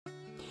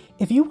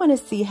If you want to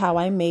see how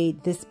I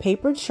made this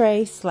paper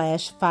tray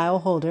 / file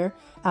holder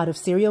out of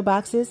cereal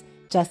boxes,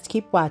 just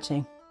keep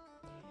watching.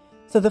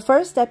 So the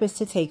first step is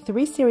to take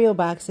 3 cereal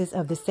boxes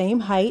of the same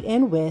height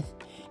and width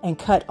and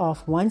cut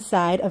off one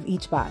side of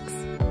each box.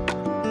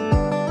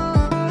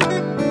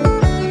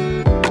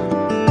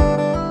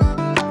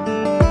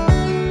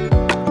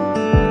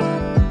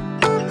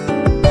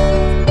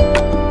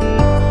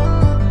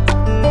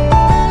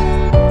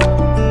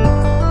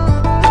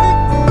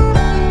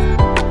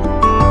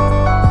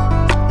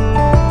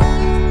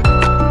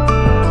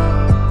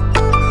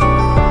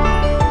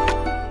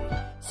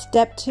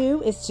 Step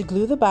 2 is to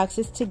glue the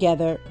boxes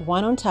together,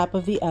 one on top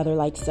of the other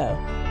like so.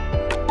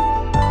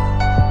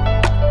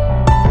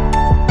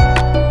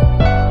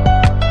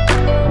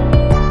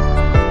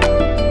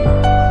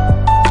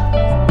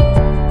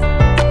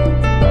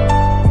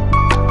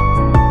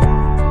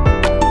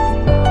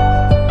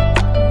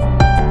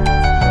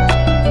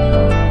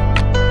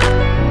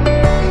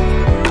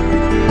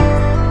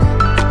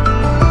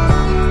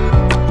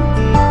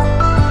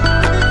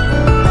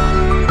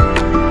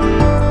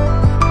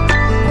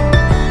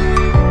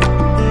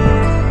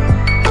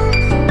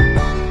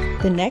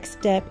 The next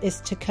step is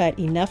to cut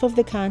enough of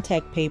the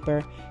contact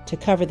paper to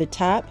cover the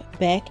top,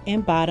 back,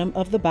 and bottom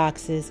of the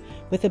boxes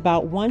with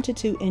about 1 to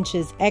 2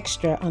 inches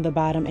extra on the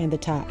bottom and the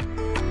top.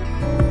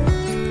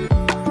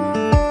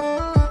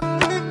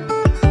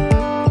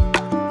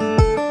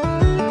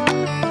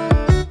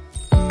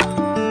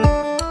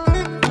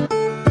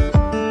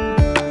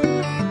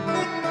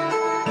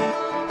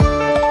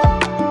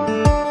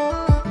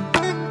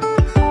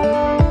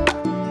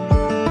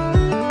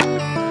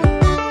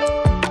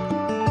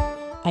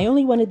 I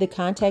only wanted the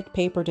contact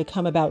paper to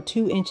come about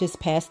 2 inches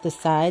past the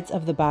sides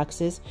of the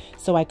boxes,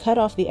 so I cut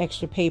off the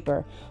extra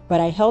paper,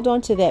 but I held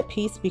on to that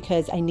piece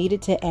because I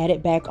needed to add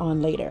it back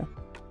on later.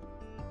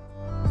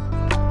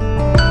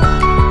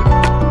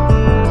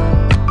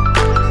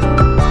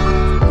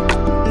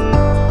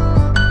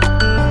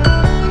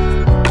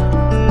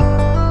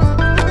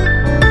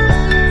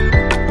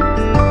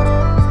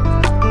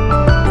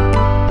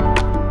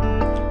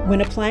 When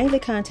applying the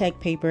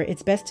contact paper,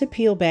 it's best to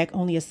peel back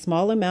only a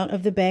small amount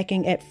of the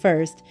backing at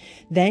first,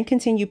 then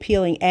continue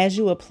peeling as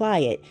you apply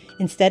it,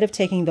 instead of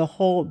taking the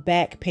whole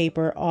back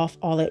paper off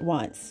all at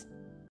once.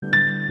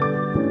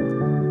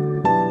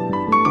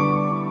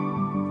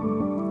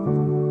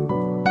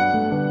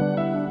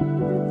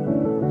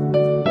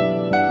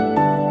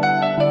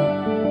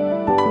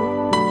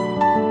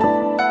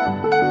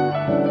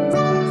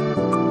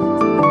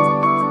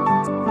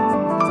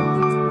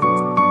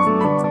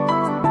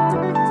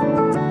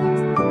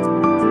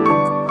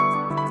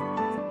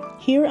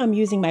 Here I'm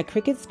using my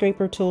Cricut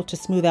scraper tool to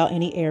smooth out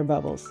any air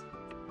bubbles.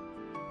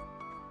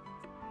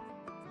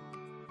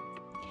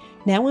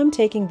 Now I'm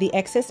taking the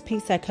excess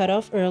piece I cut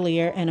off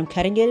earlier and I'm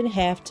cutting it in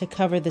half to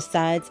cover the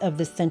sides of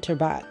the center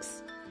box.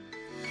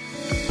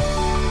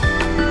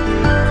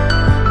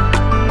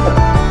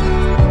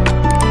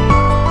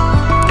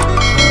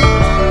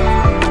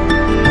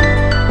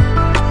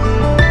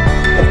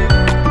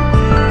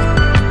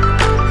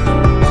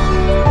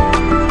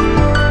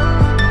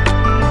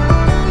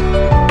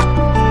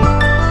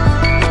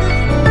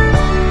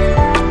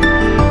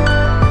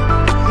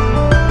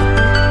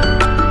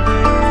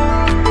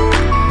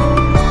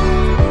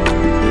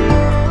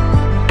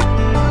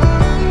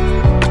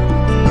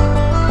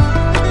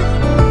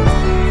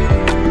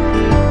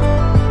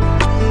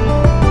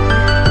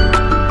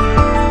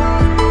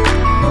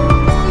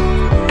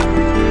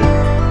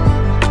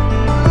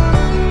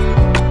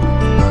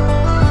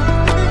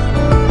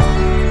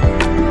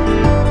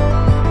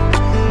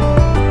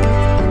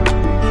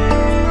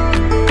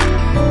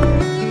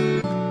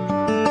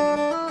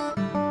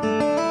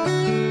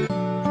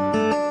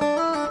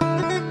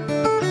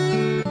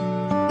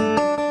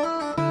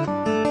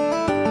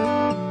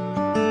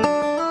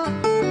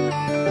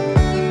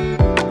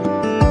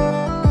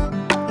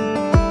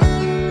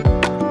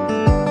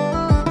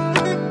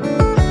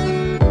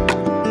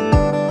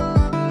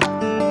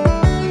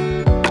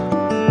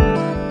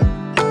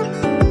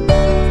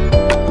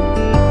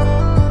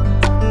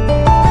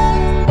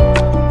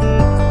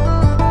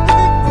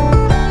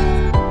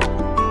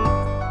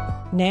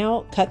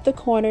 Now cut the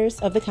corners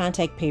of the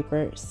contact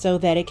paper so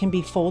that it can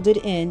be folded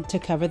in to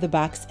cover the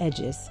box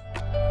edges.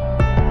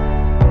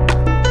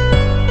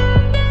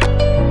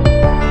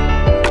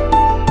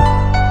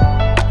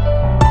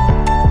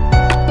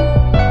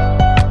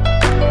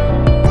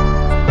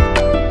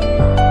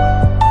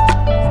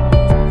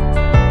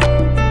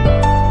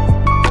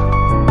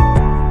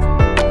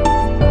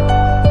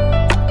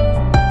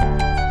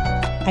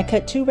 I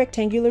cut 2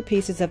 rectangular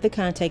pieces of the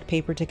contact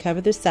paper to cover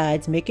the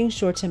sides, making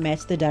sure to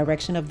match the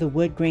direction of the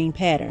wood grain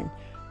pattern.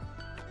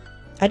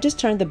 I just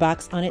turned the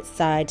box on its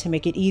side to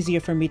make it easier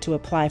for me to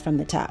apply from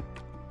the top.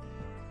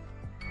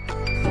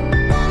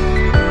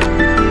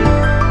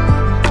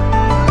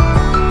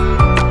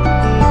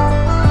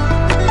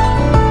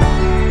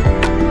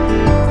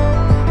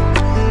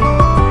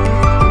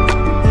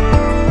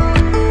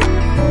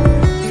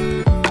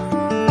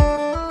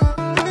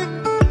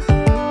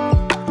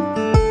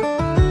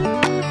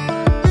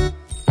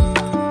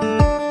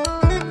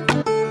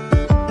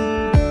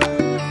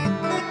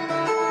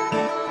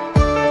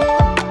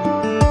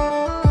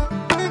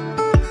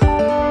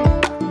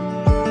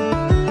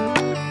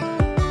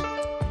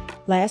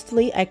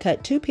 Lastly, I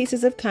cut 2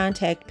 pieces of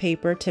contact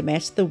paper to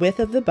match the width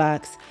of the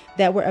box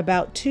that were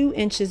about 2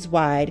 inches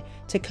wide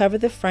to cover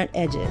the front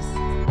edges.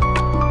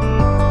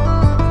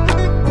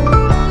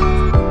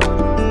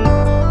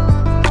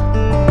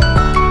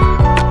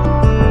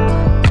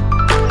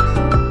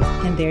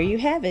 And there you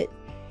have it.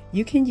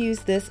 You can use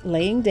this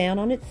laying down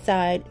on its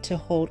side to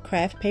hold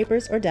craft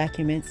papers or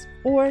documents,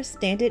 or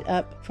stand it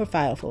up for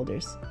file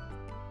folders.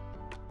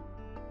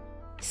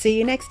 See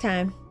you next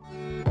time.